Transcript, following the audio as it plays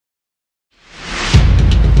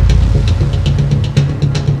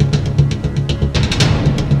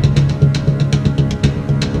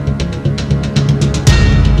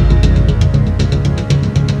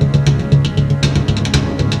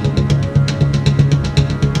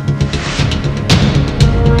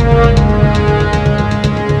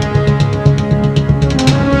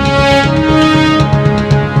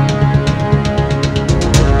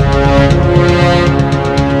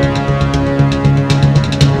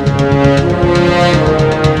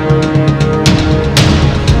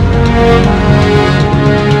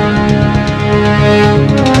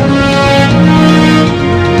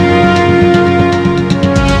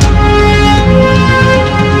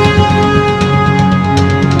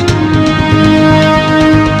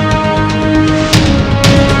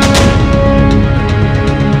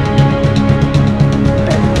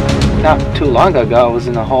long ago, I was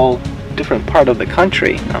in a whole different part of the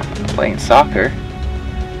country, playing soccer.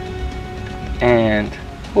 And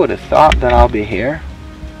who would have thought that I'll be here?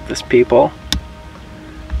 This people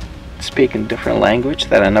speaking different language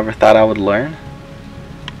that I never thought I would learn.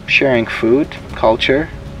 Sharing food, culture.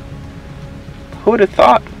 Who would have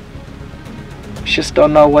thought? You just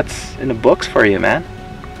don't know what's in the books for you, man.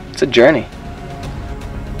 It's a journey.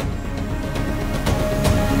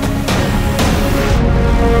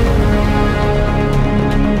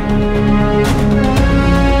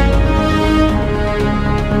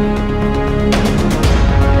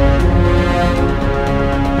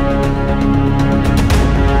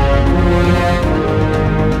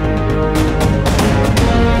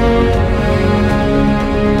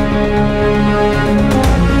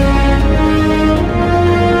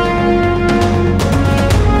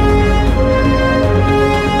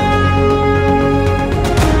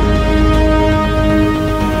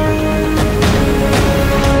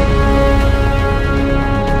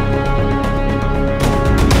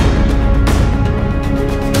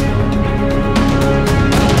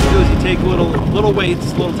 Little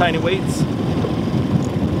weights, little tiny weights,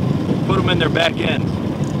 put them in their back end.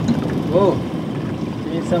 Whoa.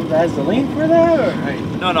 You need some Vaseline for that?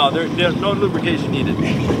 Or? No, there's no lubrication needed.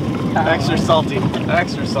 Extra salty.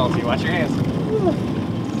 Extra salty. Watch your hands.